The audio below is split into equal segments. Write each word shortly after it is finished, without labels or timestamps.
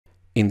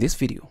In this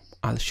video,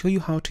 I'll show you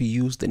how to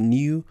use the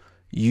new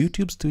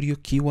YouTube Studio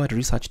keyword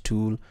research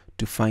tool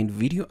to find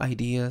video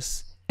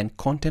ideas and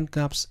content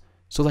gaps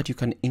so that you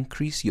can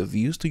increase your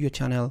views to your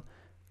channel,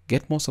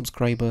 get more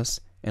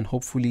subscribers, and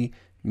hopefully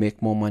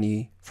make more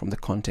money from the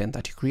content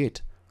that you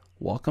create.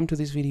 Welcome to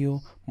this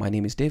video. My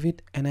name is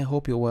David and I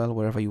hope you're well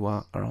wherever you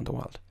are around the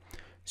world.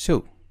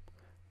 So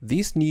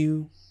this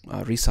new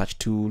research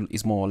tool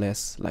is more or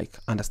less like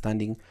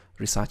understanding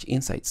research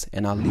insights,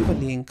 and I'll leave a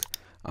link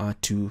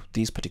to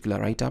this particular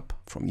write-up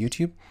from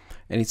YouTube,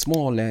 and it's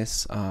more or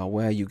less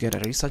where you get a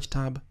research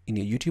tab in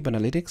your YouTube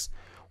analytics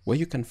where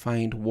you can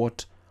find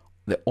what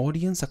the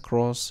audience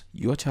across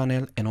your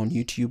channel and on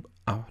YouTube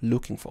are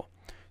looking for.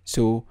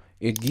 So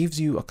it gives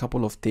you a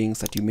couple of things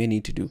that you may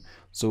need to do.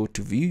 So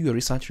to view your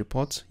research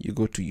reports, you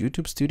go to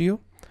YouTube Studio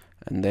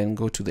and then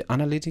go to the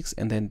analytics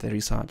and then the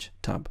research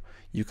tab.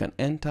 You can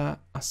enter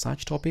a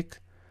search topic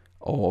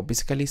or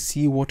basically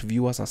see what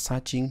viewers are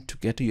searching to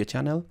get to your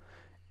channel,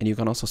 and you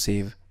can also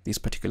save this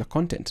particular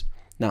content.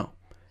 Now,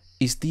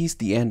 is this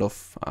the end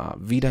of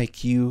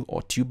vidIQ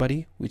or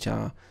TubeBuddy, which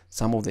are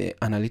some of the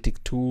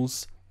analytic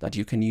tools that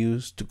you can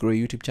use to grow a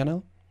YouTube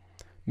channel?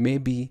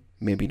 Maybe,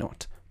 maybe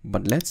not.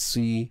 But let's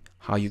see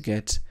how you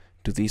get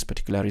to this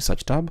particular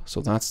research tab.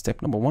 So that's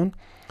step number one.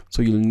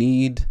 So you'll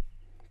need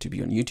to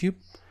be on YouTube.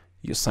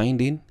 You're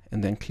signed in,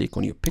 and then click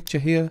on your picture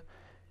here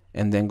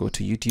and then go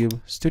to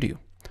YouTube Studio.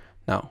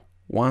 Now,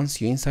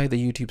 once you're inside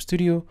the YouTube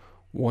Studio,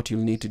 what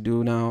you'll need to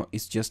do now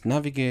is just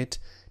navigate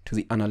to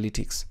the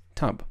Analytics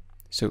tab.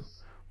 So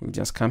we'll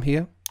just come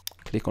here,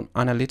 click on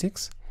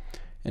Analytics,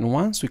 and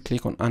once we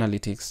click on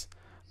Analytics,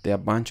 there are a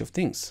bunch of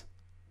things.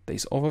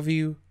 There's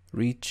Overview,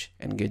 Reach,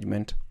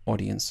 Engagement,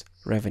 Audience,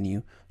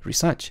 Revenue,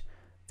 Research.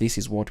 This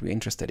is what we're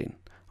interested in.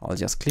 I'll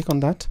just click on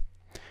that,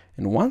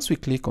 and once we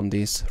click on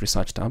this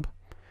Research tab,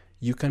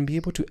 you can be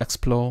able to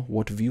explore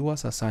what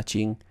viewers are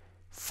searching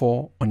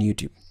for on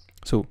YouTube.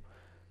 So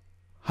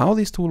how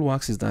this tool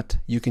works is that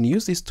you can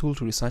use this tool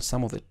to research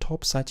some of the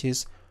top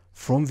searches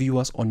from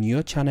viewers on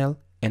your channel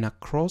and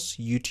across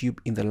YouTube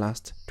in the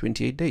last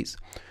 28 days,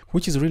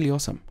 which is really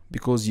awesome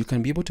because you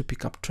can be able to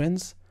pick up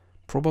trends,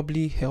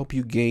 probably help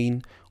you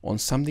gain on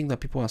something that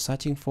people are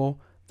searching for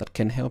that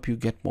can help you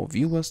get more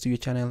viewers to your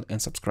channel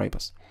and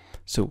subscribers.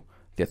 So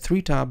there are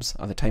 3 tabs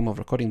at the time of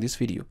recording this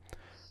video.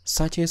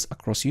 Searches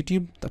across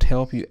YouTube that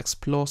help you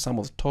explore some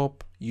of the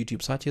top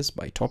YouTube searches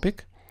by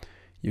topic.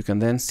 You can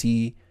then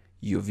see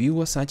your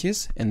viewer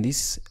searches, and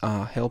this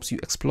helps you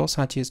explore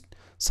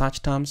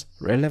search terms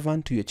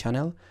relevant to your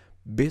channel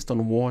based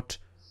on what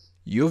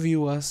your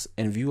viewers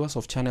and viewers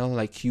of channel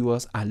like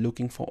yours are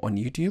looking for on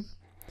YouTube.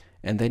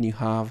 And then you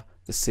have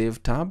the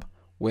Save tab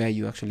where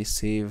you actually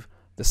save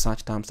the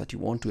search terms that you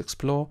want to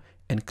explore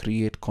and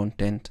create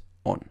content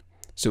on.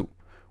 So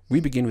we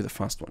begin with the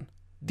first one.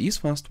 This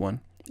first one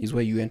is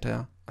where you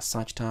enter a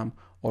search term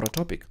or a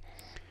topic.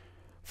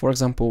 For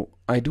example,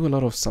 I do a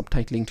lot of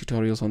subtitling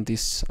tutorials on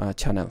this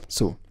channel.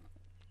 So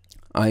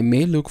I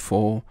may look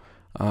for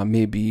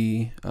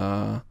maybe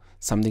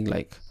something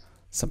like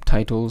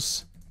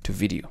subtitles to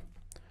video,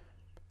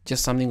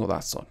 just something of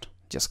that sort.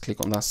 Just click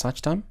on that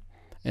search term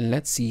and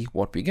let's see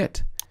what we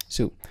get.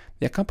 So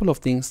there are a couple of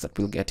things that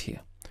we'll get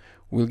here.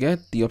 We'll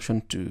get the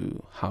option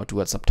to how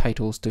to add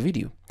subtitles to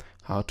video,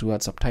 how to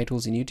add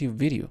subtitles in YouTube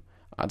video,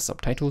 add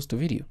subtitles to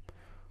video.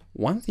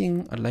 One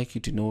thing I'd like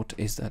you to note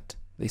is that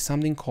there's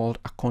something called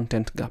a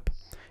content gap,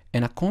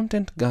 and a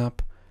content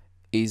gap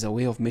is a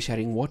way of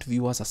measuring what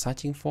viewers are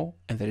searching for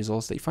and the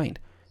results they find.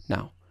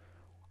 Now,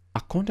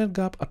 a content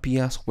gap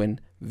appears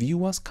when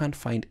viewers can't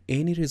find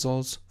any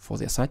results for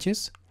their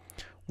searches,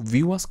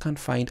 viewers can't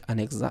find an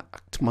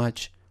exact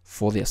match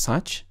for their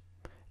search,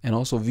 and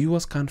also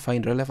viewers can't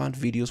find relevant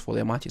videos for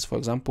their matches. For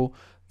example,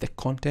 the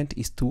content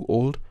is too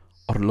old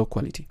or low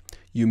quality.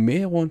 You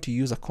may want to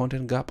use a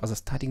content gap as a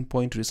starting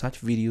point to research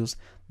videos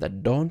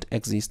that don't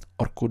exist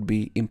or could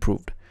be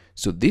improved.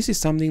 So this is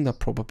something that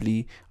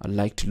probably I'd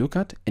like to look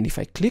at. And if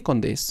I click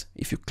on this,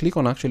 if you click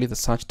on actually the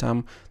search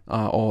term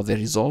or the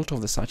result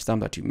of the search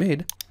term that you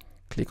made,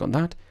 click on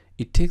that,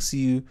 it takes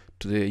you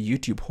to the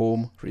YouTube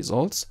home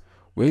results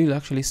where you'll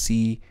actually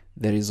see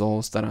the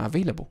results that are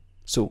available.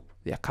 So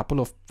there are a couple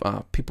of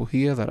people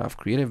here that have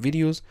created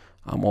videos.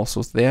 I'm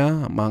also there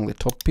among the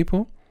top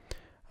people.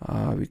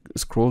 We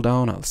scroll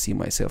down, I'll see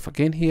myself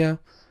again here.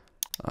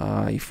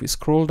 If we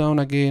scroll down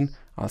again,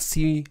 I'll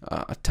see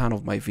a ton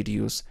of my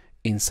videos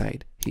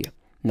inside here.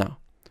 Now,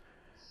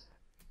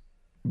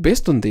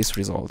 based on these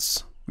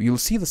results, you'll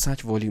see the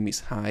search volume is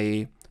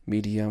high,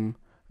 medium,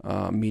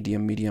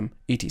 medium,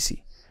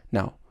 etc.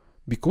 Now,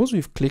 because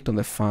we've clicked on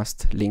the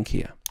first link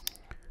here,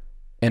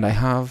 and I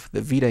have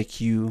the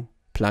vidIQ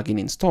plugin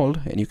installed,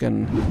 and you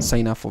can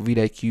sign up for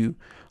vidIQ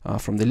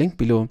from the link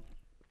below,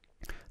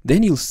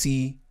 then you'll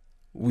see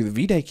with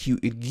vidIQ,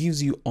 it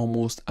gives you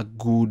almost a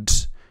good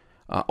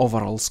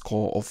overall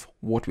score of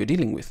what we're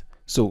dealing with.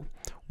 So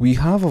we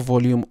have a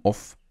volume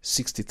of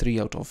 63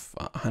 out of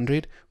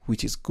 100,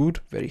 which is good,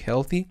 very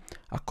healthy.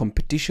 A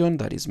competition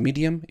that is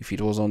medium. If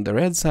it was on the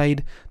red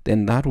side,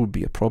 then that would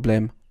be a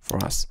problem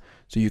for us.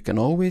 So you can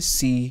always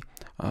see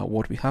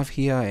what we have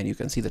here, and you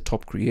can see the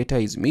top creator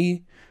is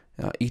me,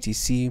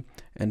 etc,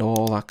 and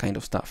all that kind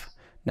of stuff.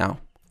 Now,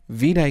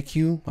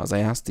 vidIQ, as I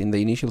asked in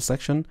the initial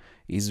section,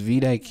 is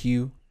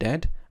vidIQ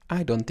dead?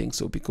 I don't think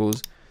so,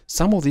 because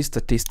some of these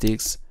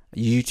statistics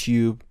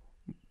YouTube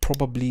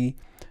probably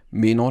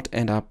may not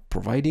end up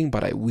providing,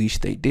 but I wish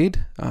they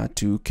did,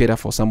 to cater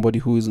for somebody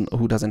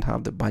who doesn't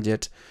have the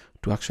budget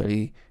to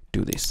actually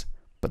do this.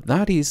 But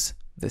that is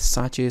the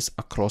searches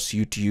across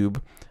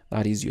YouTube.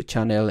 That is your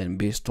channel and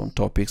based on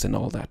topics and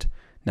all that.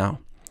 Now,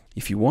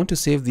 if you want to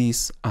save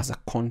this as a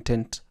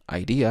content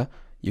idea,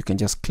 you can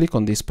just click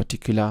on this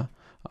particular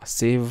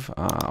save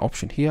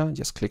option here.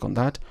 Just click on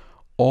that,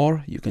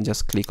 or you can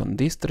just click on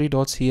these three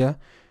dots here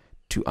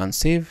to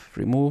unsave,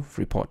 remove,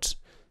 report.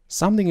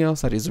 Something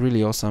else that is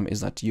really awesome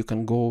is that you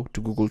can go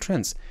to Google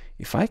Trends.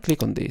 If I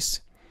click on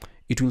this,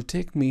 it will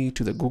take me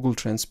to the Google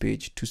Trends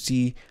page to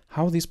see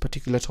how this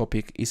particular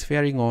topic is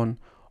faring on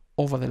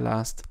over the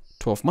last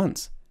 12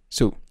 months.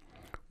 So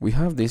we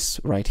have this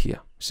right here.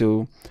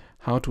 So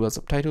how to add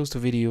subtitles to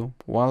video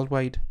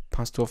worldwide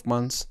past 12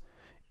 months,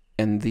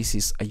 and this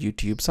is a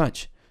YouTube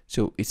search.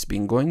 So it's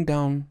been going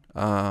down,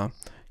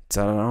 it's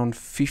around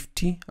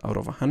 50 out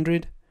of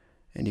 100,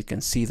 and you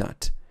can see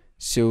that.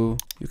 So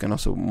you can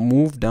also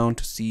move down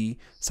to see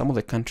some of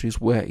the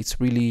countries where it's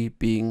really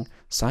being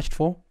searched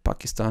for: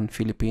 Pakistan,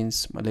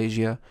 Philippines,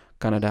 Malaysia,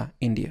 Canada,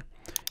 India.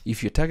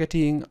 If you're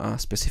targeting a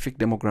specific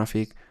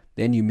demographic,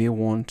 then you may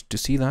want to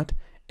see that,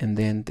 and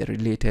then the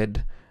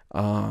related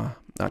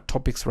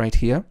topics right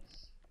here,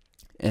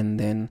 and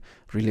then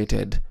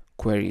related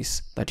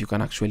queries that you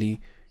can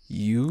actually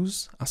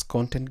use as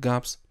content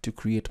gaps to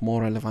create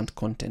more relevant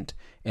content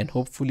and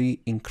hopefully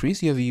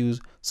increase your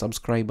views,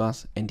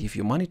 subscribers, and if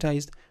you're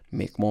monetized,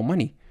 make more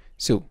money.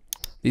 So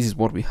this is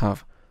what we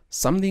have.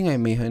 Something I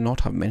may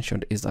not have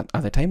mentioned is that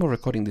at the time of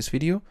recording this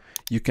video,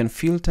 you can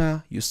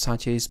filter your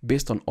searches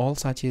based on all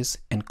searches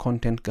and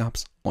content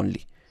gaps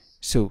only.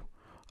 So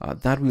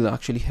that will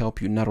actually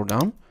help you narrow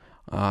down.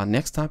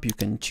 Next up, you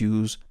can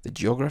choose the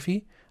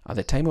geography. At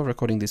the time of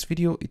recording this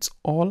video, it's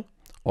all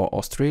or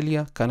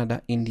Australia,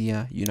 Canada,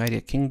 India,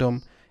 United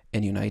Kingdom,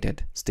 and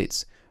United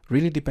States.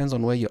 Really depends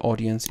on where your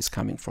audience is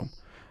coming from.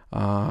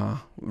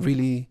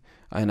 Really,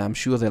 and I'm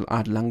sure they'll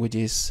add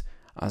languages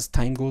as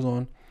time goes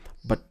on,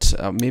 but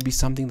maybe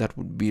something that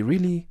would be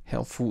really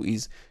helpful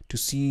is to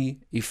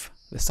see if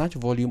the search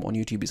volume on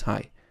YouTube is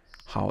high.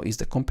 How is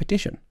the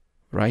competition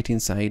right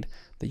inside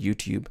the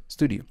YouTube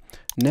studio?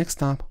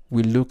 Next up,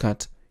 we'll look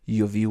at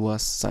your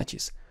viewers'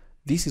 searches.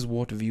 This is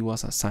what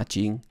viewers are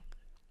searching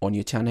on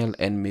your channel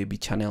and maybe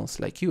channels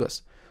like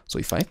yours. So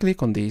if I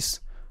click on this,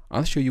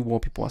 I'll show you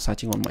what people are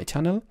searching on my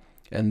channel,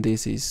 and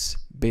this is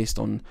based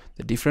on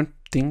the different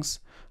things: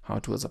 how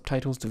to add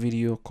subtitles to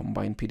video,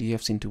 combine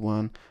PDFs into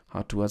one,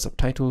 how to add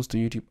subtitles to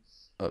YouTube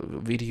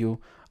video,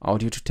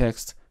 audio to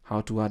text,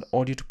 how to add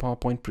audio to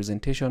PowerPoint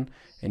presentation,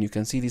 and you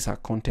can see these are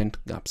content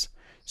gaps.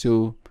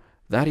 So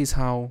that is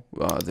how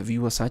the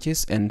viewer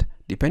searches, and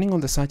depending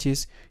on the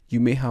searches, you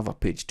may have a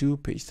page 2,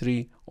 page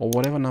 3, or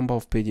whatever number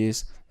of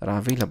pages that are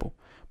available.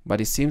 But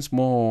it seems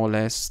more or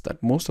less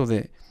that most of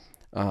the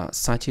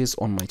searches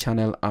on my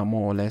channel are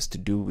more or less to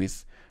do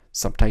with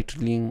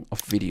subtitling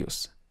of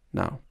videos.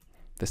 Now,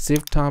 the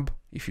save tab,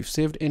 if you've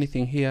saved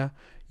anything here,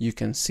 you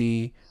can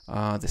see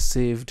the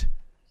saved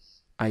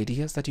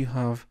ideas that you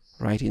have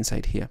right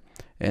inside here.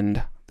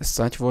 And the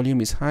search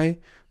volume is high,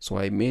 so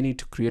I may need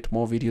to create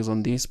more videos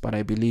on this, but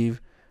I believe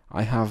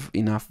I have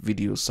enough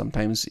videos.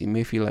 Sometimes it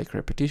may feel like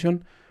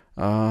repetition.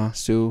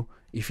 So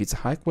if it's a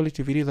high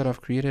quality video that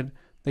I've created,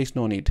 there's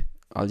no need.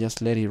 I'll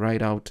just let it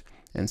ride out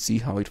and see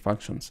how it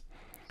functions.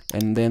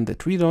 And then the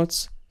three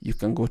dots, you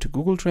can go to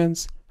Google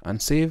Trends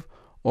and save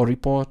or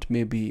report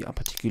maybe a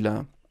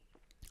particular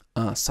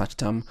search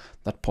term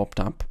that popped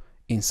up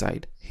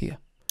inside here.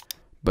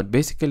 But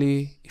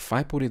basically, if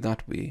I put it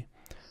that way,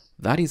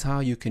 that is how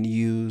you can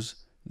use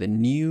the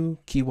new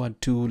keyword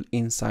tool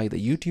inside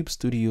the YouTube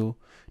studio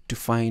to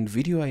find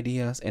video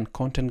ideas and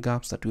content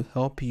gaps that will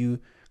help you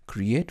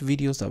create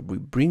videos that will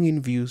bring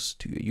in views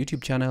to your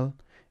YouTube channel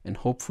and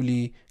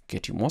hopefully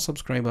get you more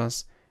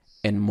subscribers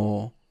and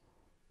more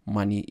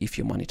money if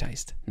you're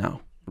monetized.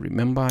 Now,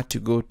 remember to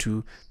go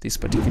to this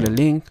particular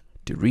link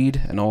to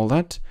read and all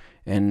that.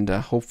 And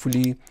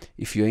hopefully,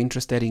 if you're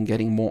interested in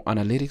getting more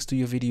analytics to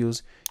your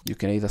videos, you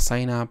can either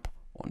sign up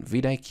on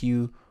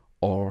vidIQ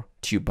or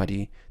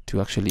TubeBuddy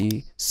to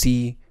actually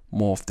see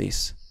more of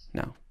this.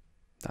 Now,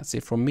 that's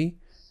it from me.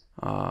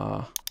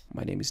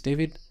 My name is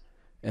David,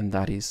 and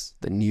that is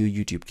the new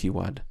YouTube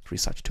keyword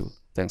research tool.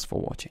 Thanks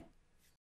for watching.